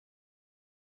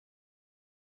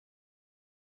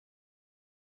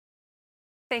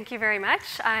Thank you very much.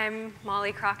 I'm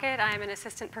Molly Crockett. I'm an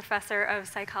assistant professor of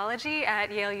psychology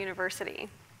at Yale University.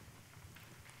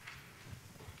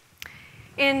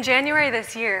 In January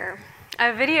this year,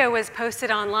 a video was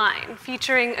posted online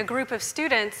featuring a group of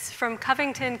students from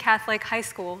Covington Catholic High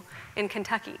School in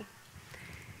Kentucky.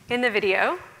 In the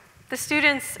video, the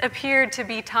students appeared to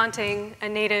be taunting a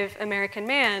Native American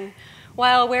man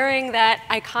while wearing that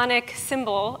iconic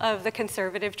symbol of the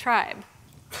conservative tribe.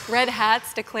 Red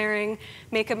hats declaring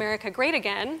 "Make America Great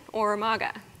Again," or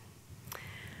MAGA.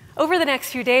 Over the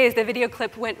next few days, the video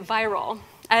clip went viral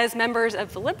as members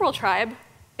of the liberal tribe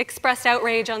expressed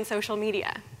outrage on social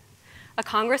media. A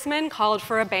congressman called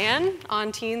for a ban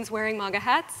on teens wearing MAGA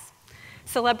hats.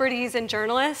 Celebrities and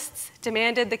journalists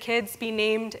demanded the kids be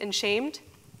named and shamed.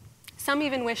 Some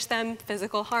even wished them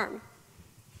physical harm.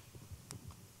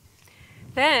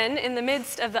 Then, in the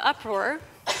midst of the uproar,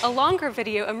 a longer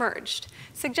video emerged,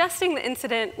 suggesting the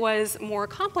incident was more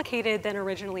complicated than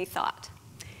originally thought.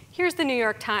 Here's the New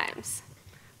York Times.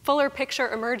 Fuller picture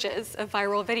emerges of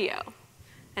viral video.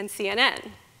 And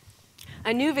CNN.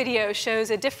 A new video shows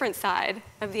a different side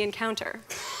of the encounter.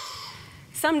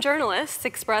 Some journalists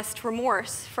expressed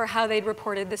remorse for how they'd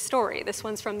reported the story. This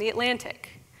one's from The Atlantic.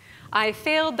 "I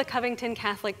failed the Covington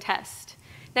Catholic test.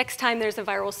 Next time there's a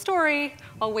viral story,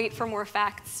 I'll wait for more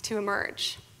facts to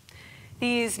emerge."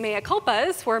 These mea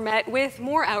culpas were met with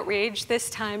more outrage, this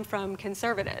time from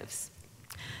conservatives.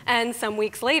 And some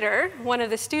weeks later, one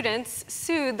of the students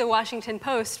sued the Washington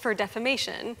Post for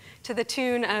defamation to the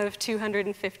tune of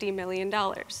 $250 million.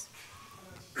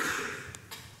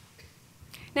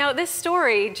 Now, this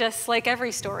story, just like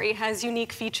every story, has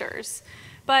unique features.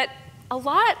 But a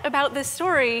lot about this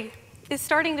story is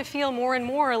starting to feel more and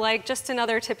more like just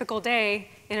another typical day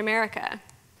in America.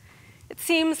 It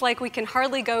seems like we can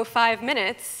hardly go 5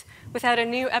 minutes without a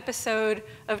new episode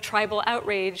of tribal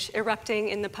outrage erupting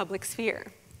in the public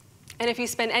sphere. And if you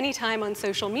spend any time on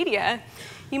social media,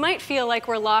 you might feel like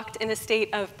we're locked in a state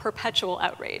of perpetual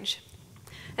outrage.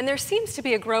 And there seems to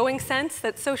be a growing sense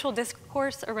that social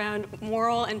discourse around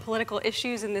moral and political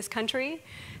issues in this country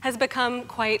has become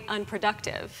quite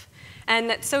unproductive, and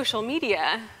that social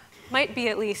media might be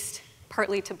at least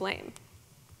partly to blame.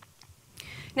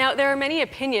 Now, there are many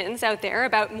opinions out there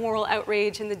about moral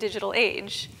outrage in the digital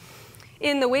age.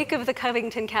 In the wake of the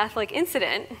Covington Catholic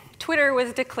incident, Twitter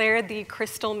was declared the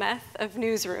crystal meth of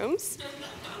newsrooms.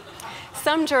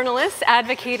 Some journalists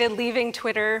advocated leaving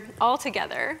Twitter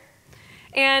altogether,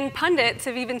 and pundits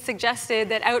have even suggested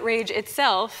that outrage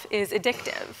itself is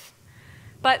addictive.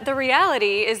 But the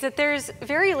reality is that there's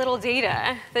very little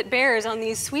data that bears on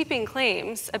these sweeping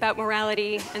claims about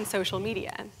morality and social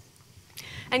media.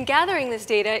 And gathering this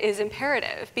data is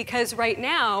imperative because right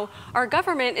now, our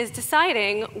government is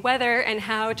deciding whether and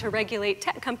how to regulate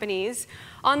tech companies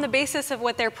on the basis of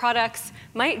what their products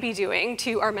might be doing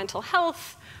to our mental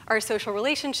health, our social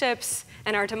relationships,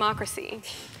 and our democracy.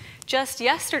 Just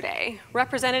yesterday,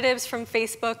 representatives from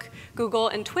Facebook, Google,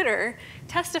 and Twitter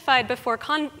testified before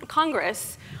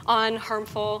Congress on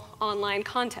harmful online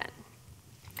content.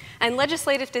 And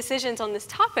legislative decisions on this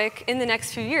topic in the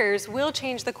next few years will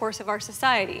change the course of our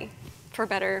society, for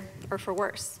better or for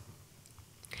worse.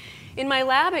 In my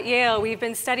lab at Yale, we've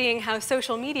been studying how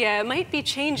social media might be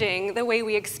changing the way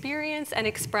we experience and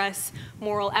express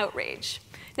moral outrage.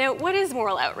 Now, what is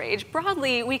moral outrage?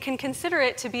 Broadly, we can consider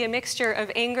it to be a mixture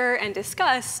of anger and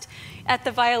disgust at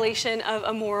the violation of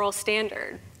a moral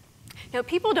standard. Now,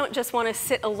 people don't just want to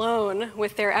sit alone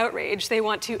with their outrage, they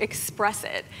want to express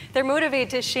it. They're motivated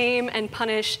to shame and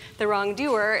punish the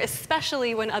wrongdoer,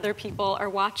 especially when other people are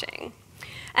watching.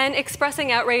 And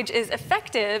expressing outrage is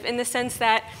effective in the sense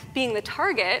that being the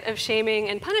target of shaming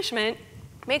and punishment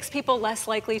makes people less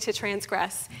likely to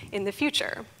transgress in the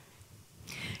future.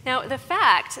 Now, the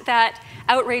fact that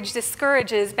outrage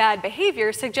discourages bad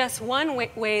behavior suggests one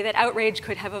way that outrage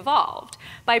could have evolved,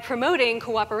 by promoting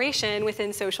cooperation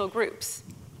within social groups.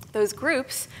 Those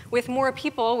groups, with more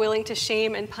people willing to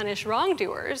shame and punish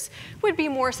wrongdoers, would be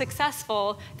more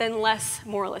successful than less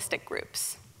moralistic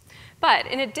groups. But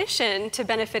in addition to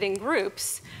benefiting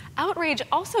groups, outrage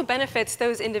also benefits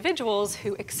those individuals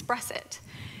who express it.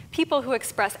 People who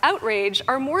express outrage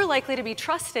are more likely to be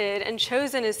trusted and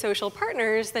chosen as social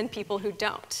partners than people who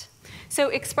don't. So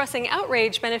expressing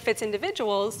outrage benefits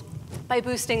individuals by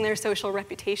boosting their social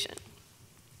reputation.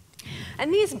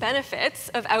 And these benefits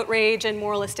of outrage and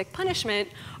moralistic punishment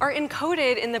are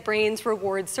encoded in the brain's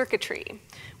reward circuitry,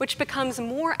 which becomes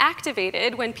more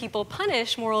activated when people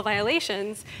punish moral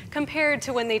violations compared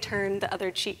to when they turn the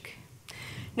other cheek.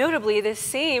 Notably, this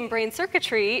same brain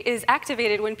circuitry is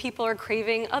activated when people are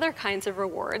craving other kinds of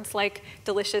rewards, like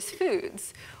delicious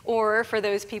foods, or for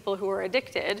those people who are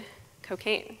addicted,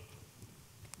 cocaine.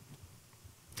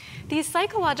 These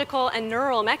psychological and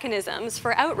neural mechanisms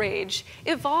for outrage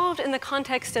evolved in the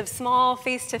context of small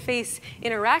face-to-face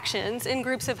interactions in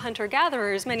groups of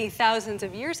hunter-gatherers many thousands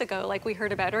of years ago, like we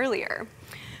heard about earlier.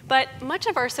 But much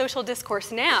of our social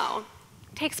discourse now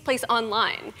takes place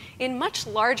online in much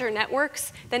larger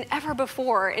networks than ever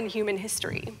before in human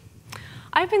history.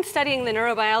 I've been studying the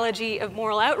neurobiology of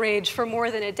moral outrage for more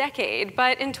than a decade,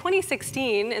 but in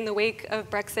 2016, in the wake of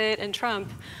Brexit and Trump,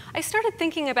 I started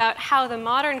thinking about how the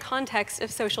modern context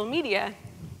of social media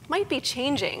might be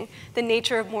changing the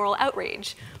nature of moral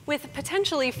outrage, with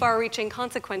potentially far-reaching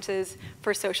consequences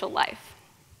for social life.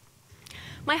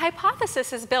 My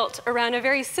hypothesis is built around a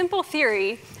very simple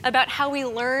theory about how we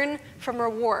learn from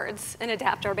rewards and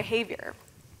adapt our behavior.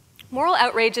 Moral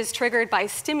outrage is triggered by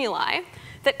stimuli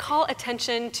that call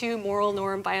attention to moral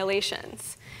norm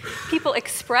violations. People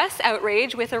express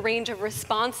outrage with a range of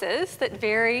responses that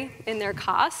vary in their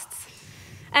costs.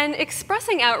 And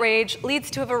expressing outrage leads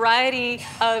to a variety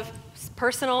of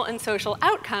personal and social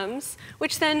outcomes,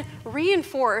 which then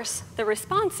reinforce the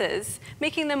responses,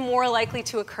 making them more likely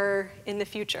to occur in the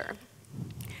future.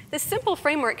 This simple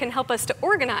framework can help us to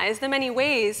organize the many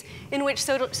ways in which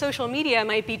social media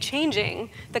might be changing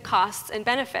the costs and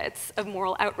benefits of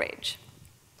moral outrage.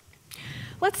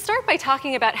 Let's start by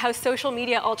talking about how social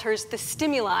media alters the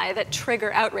stimuli that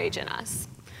trigger outrage in us.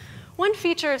 One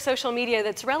feature of social media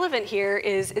that's relevant here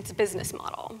is its business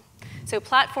model. So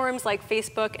platforms like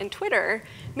Facebook and Twitter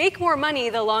make more money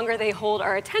the longer they hold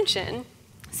our attention,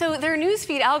 so their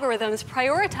newsfeed algorithms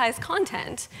prioritize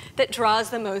content that draws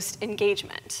the most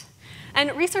engagement.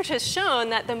 And research has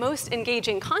shown that the most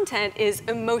engaging content is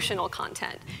emotional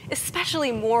content,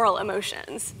 especially moral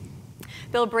emotions.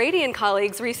 Bill Brady and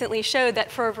colleagues recently showed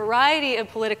that for a variety of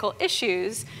political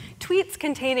issues, tweets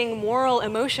containing moral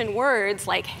emotion words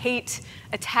like hate,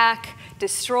 attack,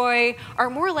 destroy are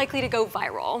more likely to go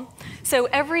viral. So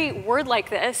every word like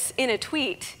this in a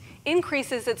tweet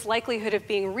increases its likelihood of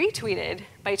being retweeted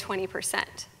by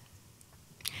 20%.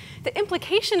 The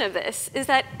implication of this is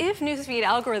that if newsfeed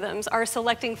algorithms are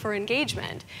selecting for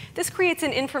engagement, this creates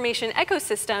an information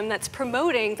ecosystem that's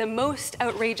promoting the most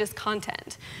outrageous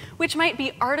content, which might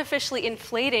be artificially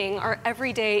inflating our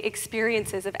everyday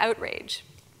experiences of outrage.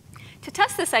 To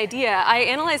test this idea, I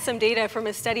analyzed some data from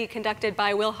a study conducted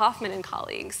by Will Hoffman and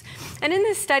colleagues. And in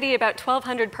this study, about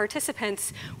 1,200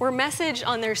 participants were messaged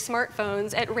on their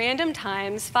smartphones at random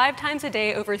times, 5 times a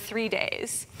day over 3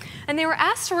 days. And they were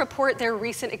asked to report their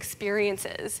recent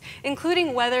experiences,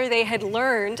 including whether they had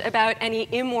learned about any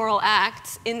immoral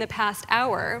acts in the past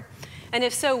hour, and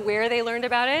if so, where they learned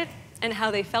about it, and how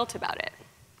they felt about it.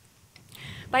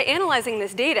 By analyzing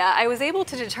this data, I was able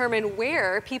to determine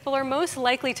where people are most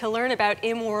likely to learn about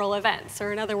immoral events,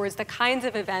 or in other words, the kinds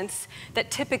of events that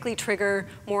typically trigger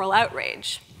moral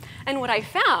outrage. And what I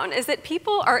found is that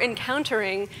people are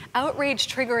encountering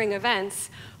outrage-triggering events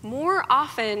more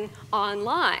often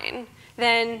online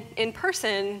than in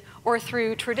person or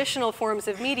through traditional forms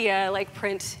of media like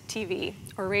print, TV,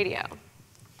 or radio.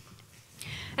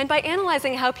 And by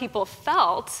analyzing how people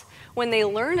felt when they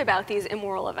learn about these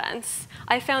immoral events,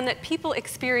 I found that people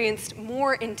experienced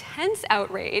more intense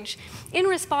outrage in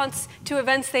response to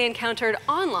events they encountered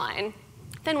online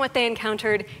than what they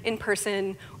encountered in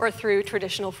person or through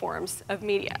traditional forms of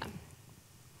media.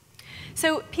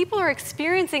 So people are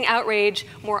experiencing outrage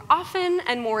more often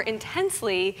and more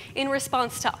intensely in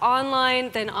response to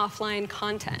online than offline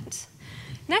content.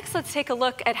 Next, let's take a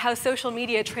look at how social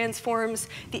media transforms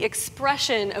the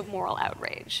expression of moral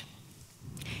outrage.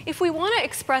 If we want to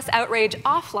express outrage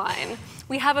offline,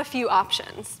 we have a few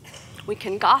options. We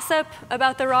can gossip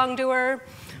about the wrongdoer,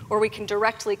 or we can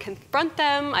directly confront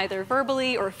them, either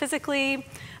verbally or physically.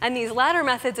 And these latter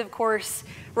methods, of course,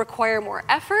 require more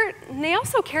effort, and they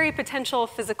also carry potential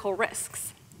physical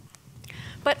risks.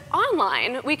 But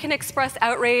online, we can express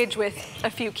outrage with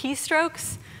a few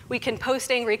keystrokes. We can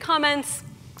post angry comments,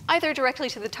 either directly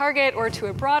to the target or to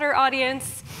a broader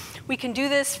audience. We can do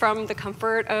this from the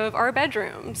comfort of our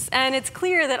bedrooms. And it's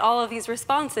clear that all of these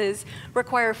responses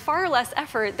require far less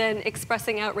effort than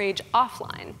expressing outrage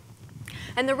offline.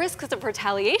 And the risks of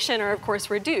retaliation are, of course,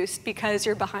 reduced because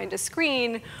you're behind a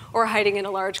screen or hiding in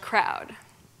a large crowd.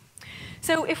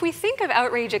 So if we think of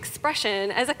outrage expression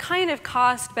as a kind of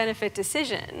cost-benefit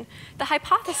decision, the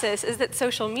hypothesis is that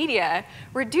social media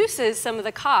reduces some of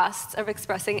the costs of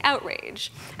expressing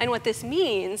outrage. And what this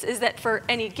means is that for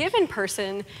any given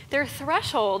person, their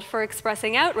threshold for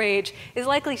expressing outrage is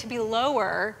likely to be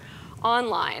lower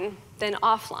online than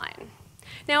offline.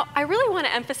 Now, I really want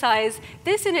to emphasize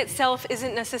this in itself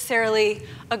isn't necessarily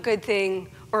a good thing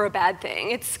or a bad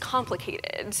thing. It's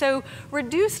complicated. So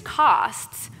reduced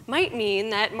costs might mean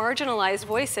that marginalized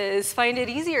voices find it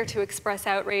easier to express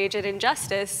outrage at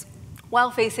injustice while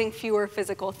facing fewer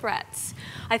physical threats.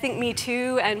 I think Me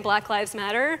Too and Black Lives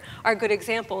Matter are good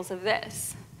examples of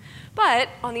this. But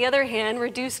on the other hand,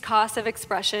 reduced costs of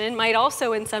expression might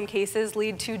also in some cases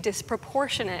lead to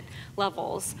disproportionate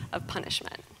levels of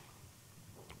punishment.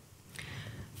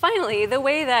 Finally, the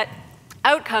way that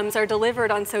outcomes are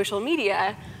delivered on social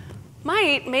media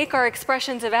might make our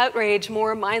expressions of outrage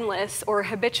more mindless or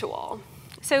habitual.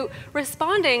 So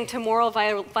responding to moral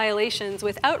violations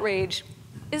with outrage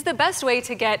is the best way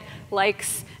to get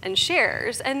likes and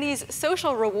shares, and these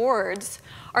social rewards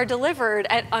are delivered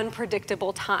at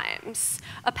unpredictable times,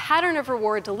 a pattern of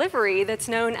reward delivery that's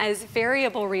known as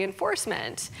variable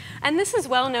reinforcement, and this is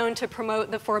well known to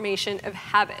promote the formation of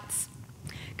habits.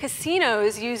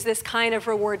 Casinos use this kind of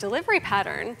reward delivery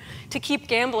pattern to keep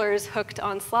gamblers hooked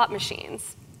on slot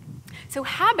machines. So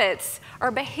habits are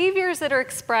behaviors that are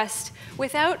expressed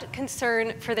without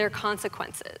concern for their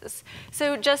consequences.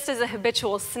 So just as a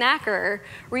habitual snacker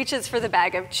reaches for the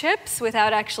bag of chips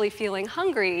without actually feeling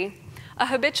hungry, a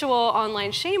habitual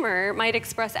online shamer might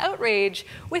express outrage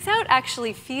without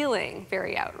actually feeling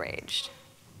very outraged.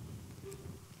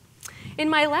 In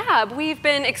my lab, we've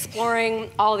been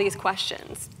exploring all these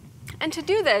questions. And to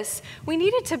do this, we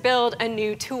needed to build a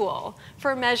new tool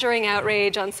for measuring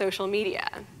outrage on social media.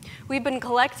 We've been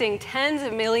collecting tens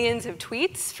of millions of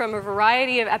tweets from a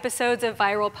variety of episodes of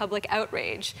viral public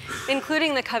outrage,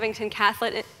 including the Covington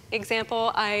Catholic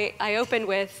example I opened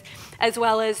with, as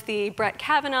well as the Brett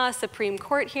Kavanaugh Supreme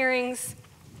Court hearings,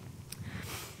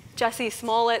 Jussie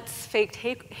Smollett's faked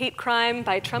hate crime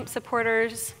by Trump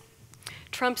supporters,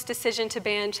 Trump's decision to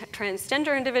ban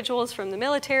transgender individuals from the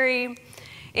military,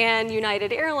 and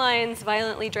United Airlines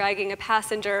violently dragging a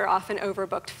passenger off an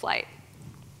overbooked flight.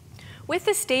 With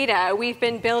this data, we've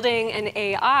been building an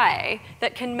AI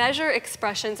that can measure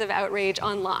expressions of outrage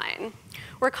online.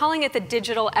 We're calling it the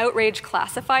Digital Outrage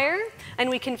Classifier, and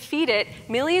we can feed it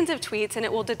millions of tweets, and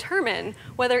it will determine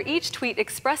whether each tweet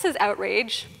expresses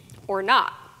outrage or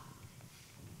not.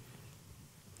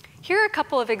 Here are a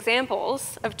couple of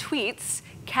examples of tweets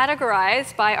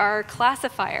categorized by our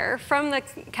classifier from the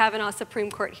Kavanaugh Supreme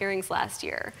Court hearings last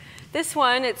year. This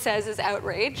one, it says, is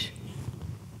outrage.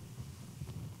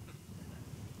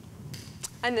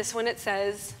 And this one, it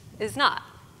says, is not.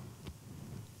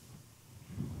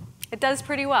 It does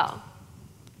pretty well.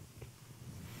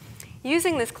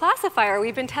 Using this classifier,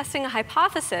 we've been testing a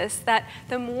hypothesis that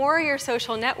the more your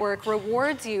social network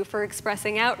rewards you for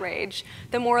expressing outrage,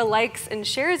 the more likes and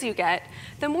shares you get,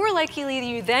 the more likely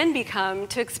you then become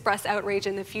to express outrage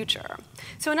in the future.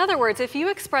 So in other words, if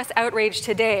you express outrage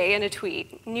today in a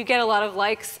tweet, and you get a lot of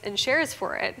likes and shares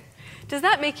for it, does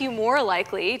that make you more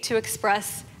likely to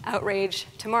express outrage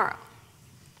tomorrow?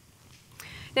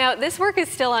 Now, this work is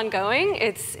still ongoing.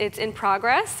 It's in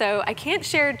progress, so I can't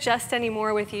share just any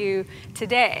more with you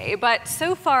today. But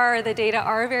so far, the data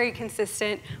are very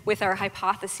consistent with our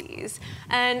hypotheses.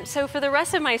 And so for the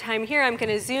rest of my time here, I'm going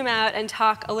to zoom out and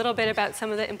talk a little bit about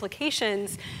some of the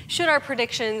implications should our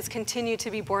predictions continue to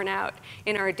be borne out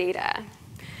in our data.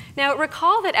 Now,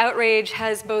 recall that outrage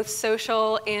has both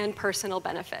social and personal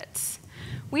benefits.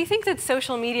 We think that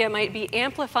social media might be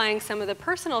amplifying some of the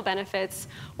personal benefits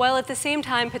while at the same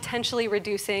time potentially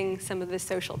reducing some of the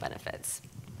social benefits.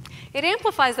 It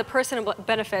amplifies the personal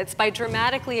benefits by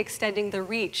dramatically extending the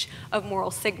reach of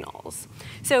moral signals.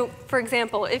 So, for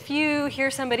example, if you hear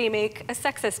somebody make a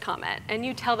sexist comment and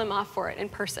you tell them off for it in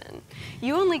person,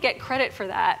 you only get credit for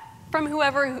that from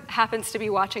whoever happens to be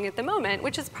watching at the moment,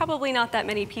 which is probably not that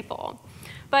many people.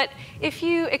 But if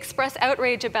you express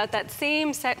outrage about that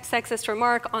same sexist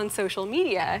remark on social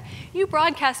media, you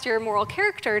broadcast your moral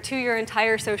character to your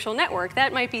entire social network.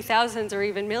 That might be thousands or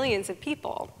even millions of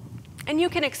people. And you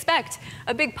can expect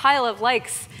a big pile of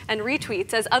likes and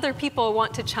retweets as other people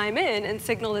want to chime in and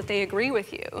signal that they agree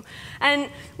with you. And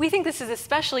we think this is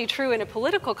especially true in a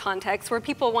political context where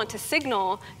people want to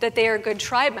signal that they are good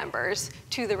tribe members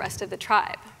to the rest of the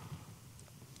tribe.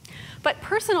 But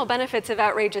personal benefits of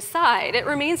outrage aside, it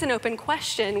remains an open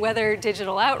question whether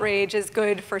digital outrage is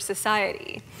good for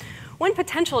society. One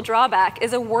potential drawback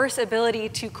is a worse ability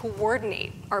to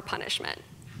coordinate our punishment.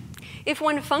 If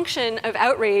one function of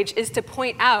outrage is to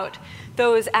point out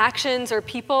those actions or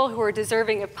people who are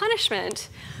deserving of punishment,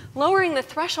 lowering the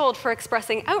threshold for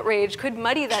expressing outrage could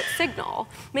muddy that signal,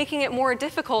 making it more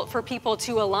difficult for people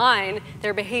to align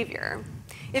their behavior.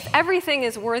 If everything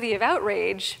is worthy of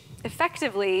outrage,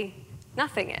 effectively,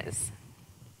 Nothing is.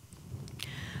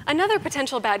 Another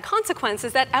potential bad consequence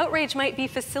is that outrage might be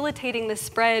facilitating the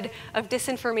spread of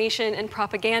disinformation and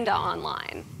propaganda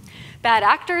online. Bad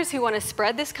actors who want to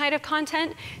spread this kind of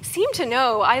content seem to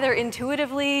know, either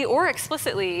intuitively or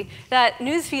explicitly, that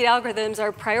newsfeed algorithms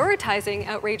are prioritizing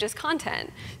outrageous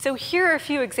content. So here are a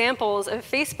few examples of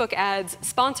Facebook ads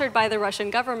sponsored by the Russian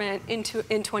government in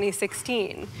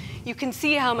 2016. You can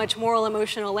see how much moral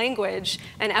emotional language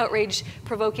and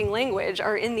outrage-provoking language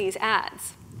are in these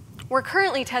ads. We're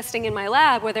currently testing in my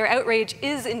lab whether outrage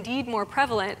is indeed more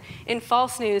prevalent in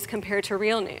false news compared to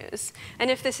real news.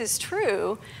 And if this is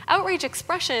true, outrage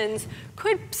expressions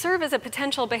could serve as a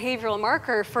potential behavioral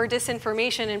marker for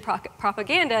disinformation and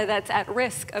propaganda that's at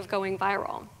risk of going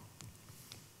viral.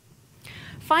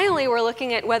 Finally, we're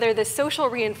looking at whether the social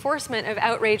reinforcement of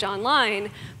outrage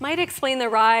online might explain the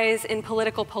rise in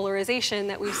political polarization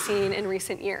that we've seen in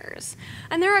recent years.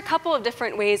 And there are a couple of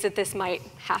different ways that this might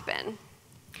happen.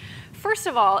 First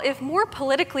of all, if more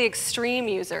politically extreme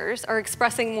users are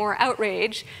expressing more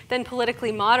outrage than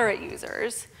politically moderate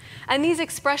users, and these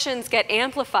expressions get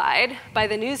amplified by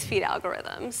the newsfeed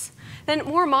algorithms, then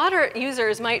more moderate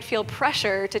users might feel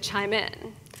pressure to chime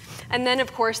in. And then,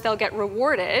 of course, they'll get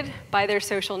rewarded by their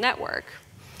social network.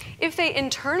 If they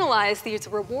internalize these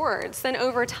rewards, then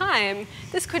over time,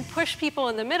 this could push people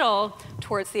in the middle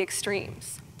towards the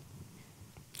extremes.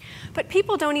 But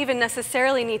people don't even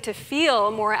necessarily need to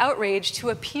feel more outrage to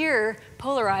appear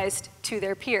polarized to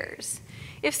their peers.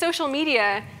 If social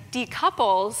media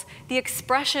decouples the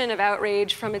expression of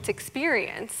outrage from its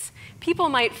experience, people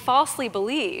might falsely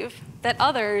believe that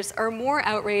others are more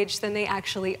outraged than they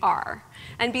actually are,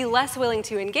 and be less willing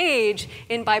to engage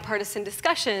in bipartisan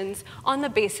discussions on the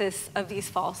basis of these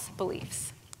false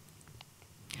beliefs.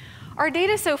 Our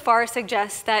data so far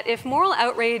suggests that if moral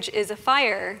outrage is a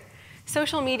fire,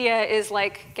 social media is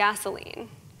like gasoline.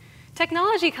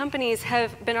 Technology companies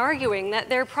have been arguing that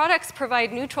their products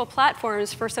provide neutral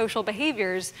platforms for social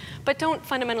behaviors, but don't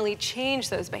fundamentally change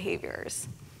those behaviors.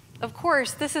 Of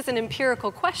course, this is an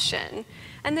empirical question,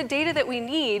 and the data that we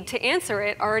need to answer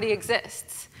it already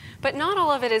exists, but not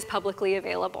all of it is publicly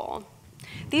available.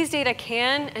 These data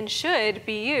can and should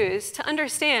be used to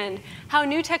understand how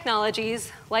new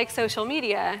technologies, like social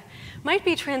media, might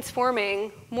be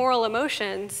transforming moral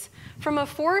emotions from a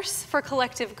force for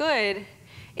collective good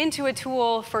into a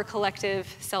tool for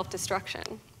collective self-destruction.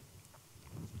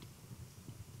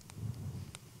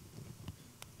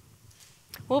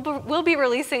 We'll be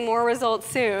releasing more results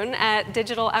soon at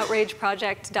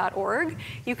digitaloutrageproject.org.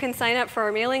 You can sign up for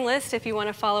our mailing list if you want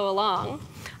to follow along.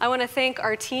 I want to thank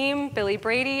our team, Billy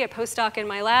Brady, a postdoc in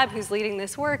my lab who's leading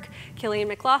this work, Killian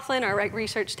McLaughlin, our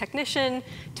research technician,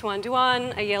 Tuan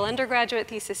Duan, a Yale undergraduate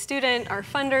thesis student, our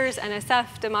funders,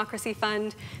 NSF, Democracy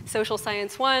Fund, Social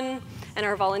Science One, and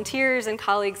our volunteers and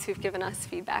colleagues who've given us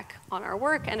feedback on our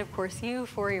work, and of course you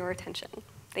for your attention.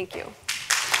 Thank you.